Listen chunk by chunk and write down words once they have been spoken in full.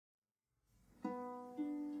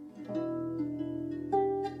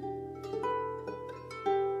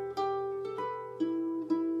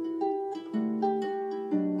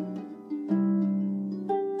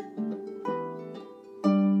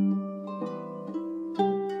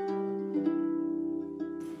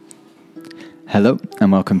Hello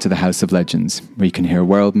and welcome to the House of Legends, where you can hear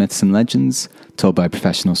world myths and legends told by a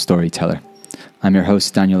professional storyteller. I'm your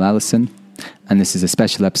host, Daniel Allison, and this is a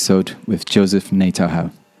special episode with Joseph Nato-Howe.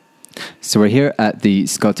 So we're here at the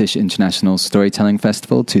Scottish International Storytelling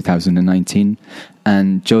Festival 2019,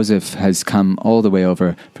 and Joseph has come all the way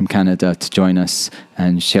over from Canada to join us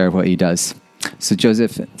and share what he does. So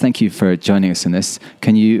Joseph, thank you for joining us in this.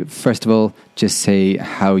 Can you, first of all, just say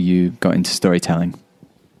how you got into storytelling?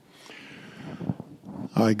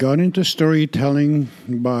 I got into storytelling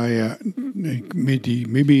by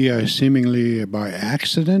maybe seemingly by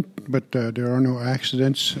accident, but there are no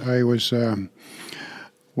accidents. I was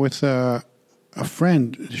with a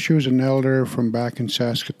friend. She was an elder from back in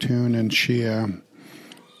Saskatoon, and she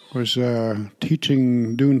was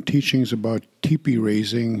doing teachings about teepee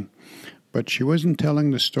raising, but she wasn't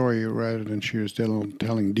telling the story, rather than she was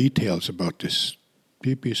telling details about this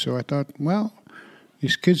teepee. So I thought, well,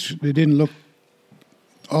 these kids, they didn't look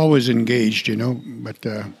always engaged, but,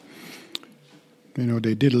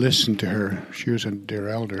 they did listen to her. She was their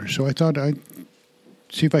elder. So I thought I'd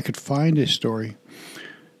see if I could find a story.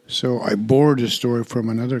 So I borrowed a story from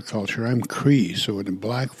another culture. I'm Cree, so the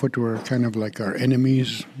Blackfoot were kind of like our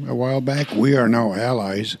enemies a while back. We are now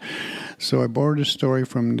allies. So I borrowed a story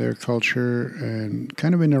from their culture, and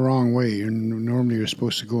kind of in the wrong way. And normally you're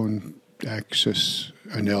supposed to go and access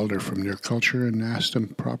an elder from their culture and ask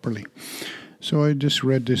them properly. So I just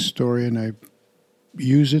read this story and I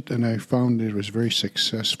used it, and I found it was a very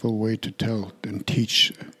successful way to tell and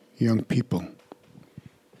teach young people.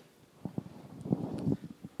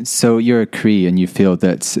 So you're a Cree, and you feel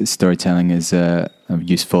that storytelling is a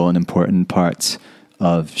useful and important part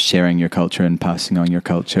of sharing your culture and passing on your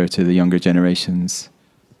culture to the younger generations.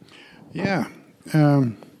 Yeah.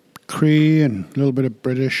 Cree and a little bit of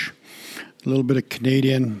British, a little bit of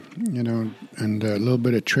Canadian, and a little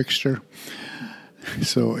bit of trickster.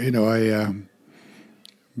 So, I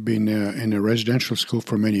been in a residential school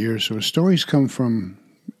for many years, so stories come from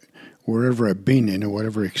wherever I've been,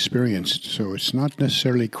 whatever experienced. So it's not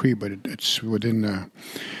necessarily Cree, but it's within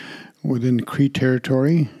Cree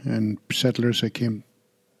territory, and settlers that came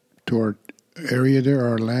to our area there,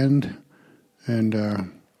 our land, and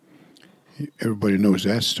everybody knows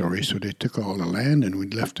that story. So they took all the land, and we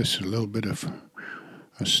left us a little bit of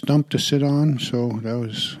a stump to sit on, so that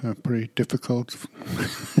was pretty difficult.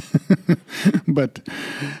 But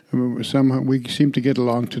somehow we seem to get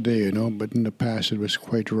along today, but in the past it was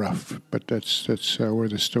quite rough. But that's where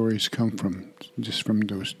the stories come from, just from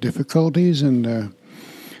those difficulties and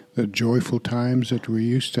the joyful times that we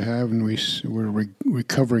used to have, and we're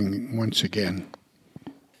recovering once again.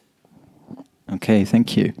 Okay,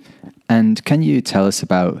 thank you. And can you tell us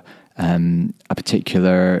about a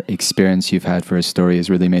particular experience you've had where a story has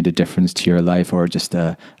really made a difference to your life, or just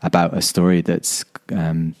about a story that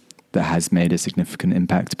has made a significant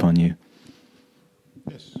impact upon you?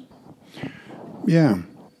 Yes. Yeah.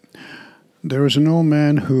 There was an old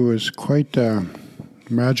man who was quite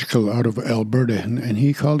magical out of Alberta, and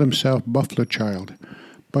he called himself Buffalo Child,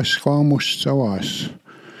 Pasquamus,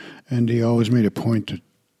 and he always made a point to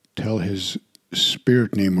tell his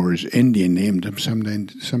spirit name or his Indian name,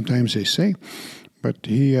 sometimes they say. But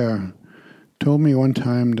he told me one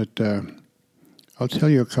time that I'll tell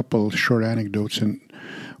you a couple short anecdotes, and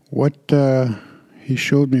what he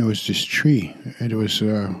showed me was this tree. It was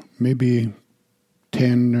maybe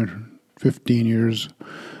 10 or 15 years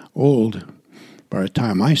old by the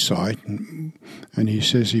time I saw it, and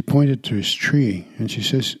he pointed to his tree, and she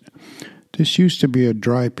says, "This used to be a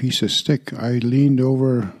dry piece of stick. I leaned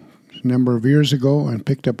over a number of years ago and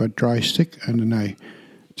picked up a dry stick, and then I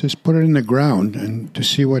just put it in the ground and to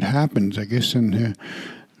see what happens, I guess, and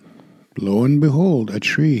lo and behold, a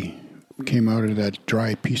tree came out of that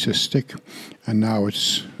dry piece of stick, and now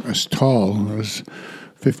it's as tall as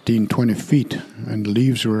 15, 20 feet, and the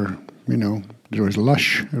leaves were, there was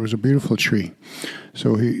lush. It was a beautiful tree."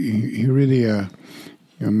 So he really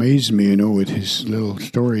amazed me, with his little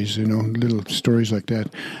stories, little stories like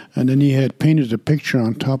that. And then he had painted a picture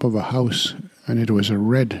on top of a house, and it was a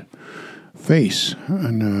red face,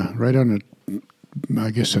 and right on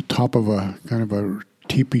the top of a kind of a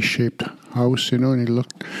teepee-shaped house, and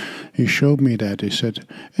he showed me that. He said,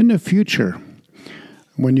 in the future,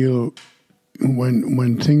 when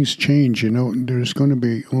things change, there's going to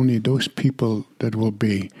be only those people that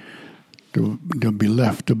they'll be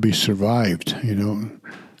left, they'll be survived, And,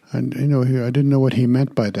 I didn't know what he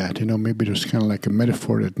meant by that. Maybe it was kind of like a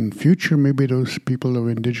metaphor that in the future, maybe those people of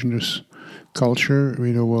indigenous culture,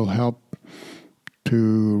 will help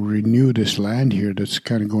to renew this land here that's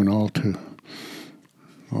kind of going all to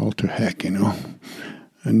heck,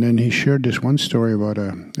 And then he shared this one story about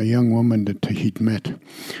a young woman that he'd met.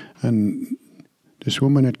 And this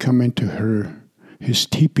woman had come into his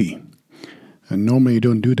teepee. And normally you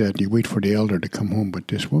don't do that. You wait for the elder to come home. But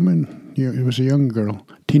this woman, it was a young girl,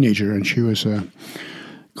 teenager, and she was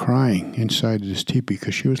crying inside this teepee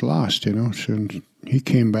because she was lost, So he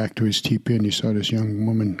came back to his teepee and he saw this young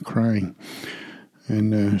woman crying.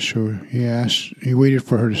 And so he waited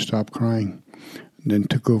for her to stop crying. And then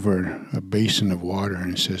took over a basin of water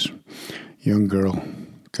and says, "Young girl,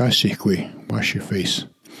 kasikwi, wash your face.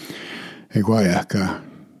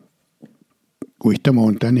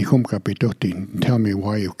 Tell me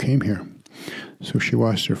why you came here." So she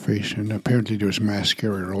washed her face, and apparently there was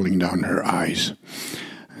mascara rolling down her eyes.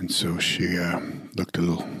 And so she looked a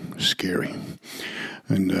little scary.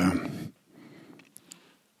 And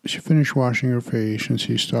she finished washing her face, and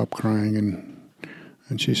she stopped crying,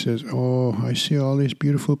 and she says, "Oh, I see all these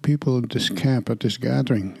beautiful people at this camp, at this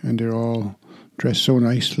gathering, and they're all dressed so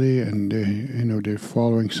nicely, and they're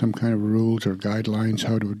following some kind of rules or guidelines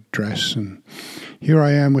how to dress. And here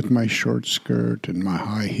I am with my short skirt and my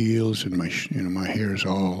high heels, and my hair's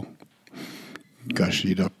all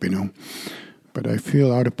gussied up, But I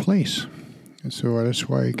feel out of place, and so that's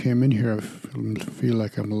why I came in here. I feel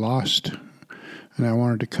like I'm lost, and I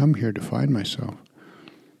wanted to come here to find myself."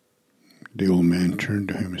 The old man turned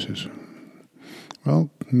to him and says, "Well,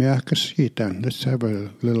 let's have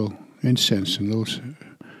a little incense and a little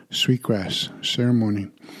sweetgrass ceremony.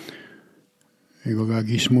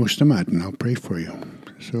 And I'll pray for you."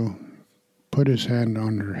 So put his hand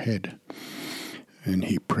on her head, and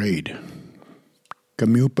he prayed.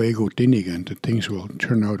 That things will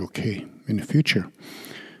turn out okay in the future.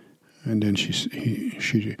 And then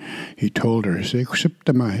he told her,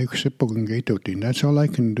 "That's all I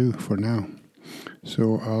can do for now.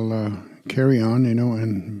 So I'll carry on,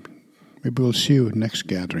 and maybe we'll see you at next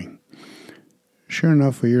gathering." Sure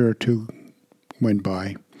enough, a year or two went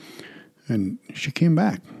by, and she came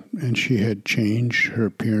back, and she had changed her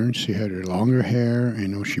appearance. She had her longer hair,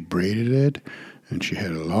 she braided it, and she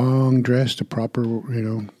had a long dress, the proper,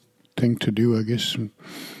 thing to do, I guess,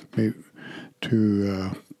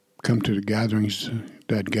 to come to the gatherings,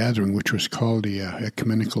 that gathering, which was called the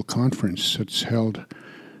Ecumenical Conference.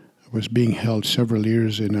 Was being held several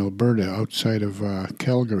years in Alberta, outside of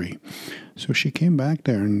Calgary. So she came back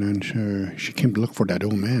there, and she came to look for that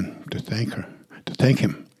old man to thank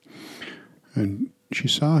him. And she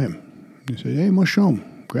saw him. He said, "Hey, Moshom,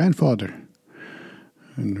 grandfather."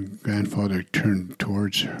 And the grandfather turned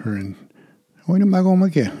towards her and, I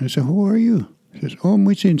said, "Who are you?" He says, "Oh,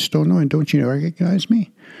 and don't you recognize me?"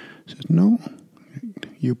 He says, "No,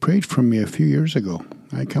 you prayed for me a few years ago.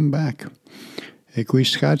 I come back.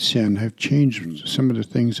 I've changed some of the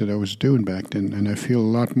things that I was doing back then, and I feel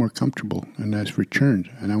a lot more comfortable, and I've returned,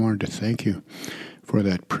 and I wanted to thank you for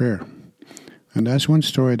that prayer." And that's one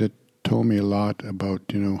story that told me a lot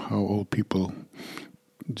about, how old people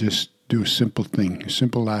just do a simple thing, a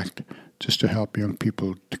simple act, just to help young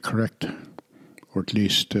people to correct, or at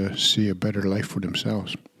least see a better life for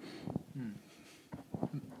themselves.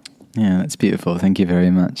 Yeah, that's beautiful. Thank you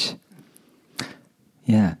very much.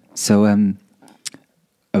 Yeah, so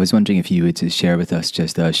I was wondering if you would share with us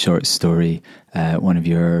just a short story,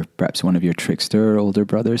 perhaps one of your trickster older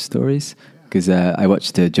brother stories, because I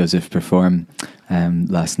watched Joseph perform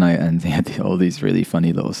last night, and they had all these really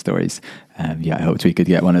funny little stories. I hoped we could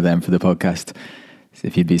get one of them for the podcast,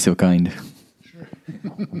 if you'd be so kind. Sure.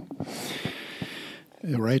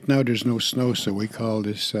 Right now there's no snow, so we call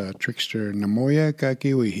this trickster Namoya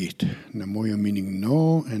Kakiwihit. Namoya meaning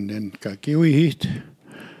no, and then Kakiwihit,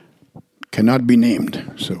 cannot be named.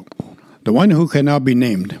 So the one who cannot be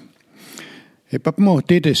named. It was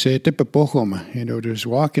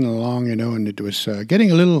walking along, and it was getting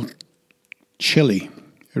a little chilly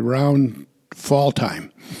around fall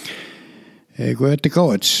time. He was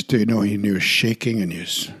shaking and he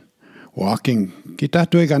was walking.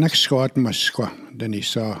 Then he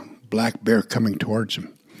saw a black bear coming towards him.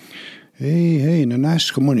 Hey,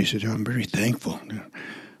 Nanasko, he said, "I'm very thankful."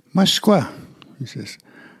 "Maskwa," he says.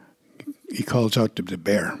 He calls out to the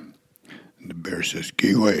bear. And the bear says,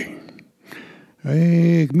 "Kiwe.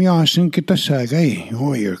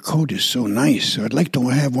 Oh, your coat is so nice. I'd like to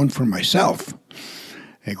have one for myself."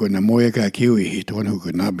 The one who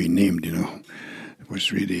could not be named,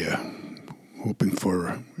 was really hoping for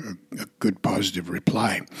a good positive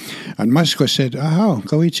reply. And Maskwa said,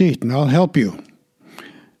 go eat, and I'll help you.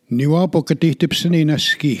 You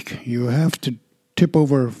have to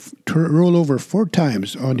roll over 4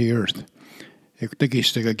 times on the earth. You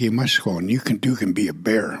can be a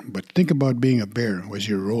bear, but think about being a bear as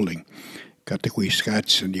you're rolling. got the wee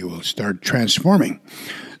scats and you will start transforming.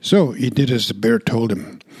 So he did as the bear told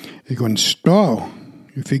him. He went, "Stall.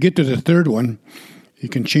 If you get to the third one, you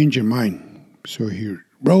can change your mind." So he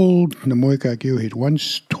rolled the moikakyu. He'd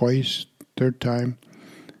once, twice, third time.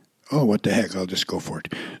 Oh, what the heck, I'll just go for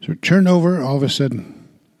it. So it turned over, all of a sudden,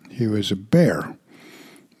 he was a bear.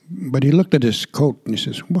 But he looked at his coat and he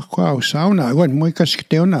says, "Wow, sauna."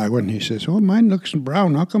 He says, "Oh, mine looks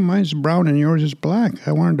brown. How come mine's brown and yours is black?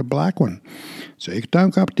 I wanted a black one." So ik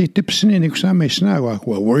dank up the tips in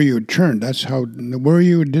well, where you turned, that's how, where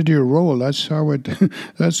you did your roll, that's how it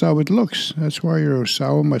looks. That's why you're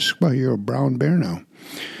you're a brown bear now.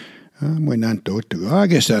 I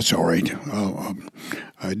guess that's all right.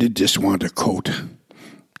 I did just want a coat.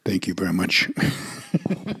 Thank you very much.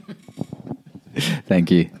 Thank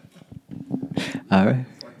you. All right.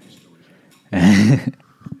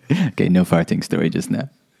 Okay, no farting story just now.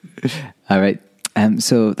 All right.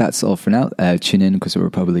 So that's all for now. Tune in because we're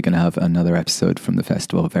probably going to have another episode from the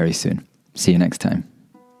festival very soon. See you next time.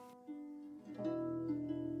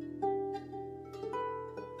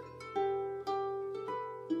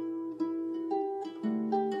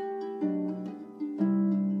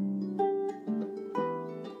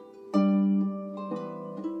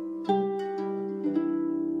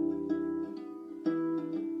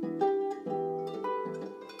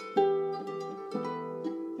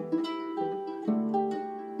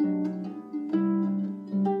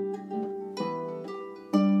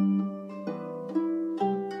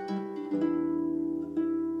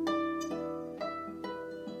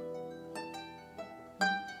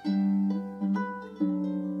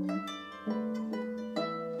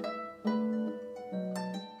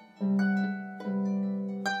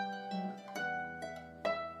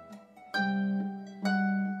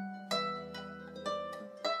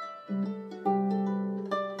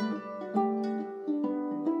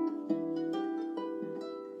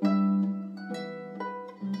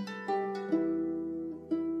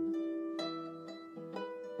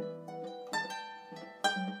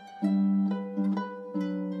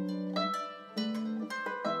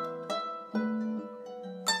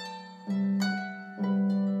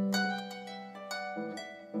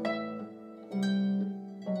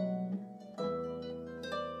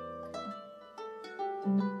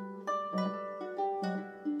 Mm-hmm.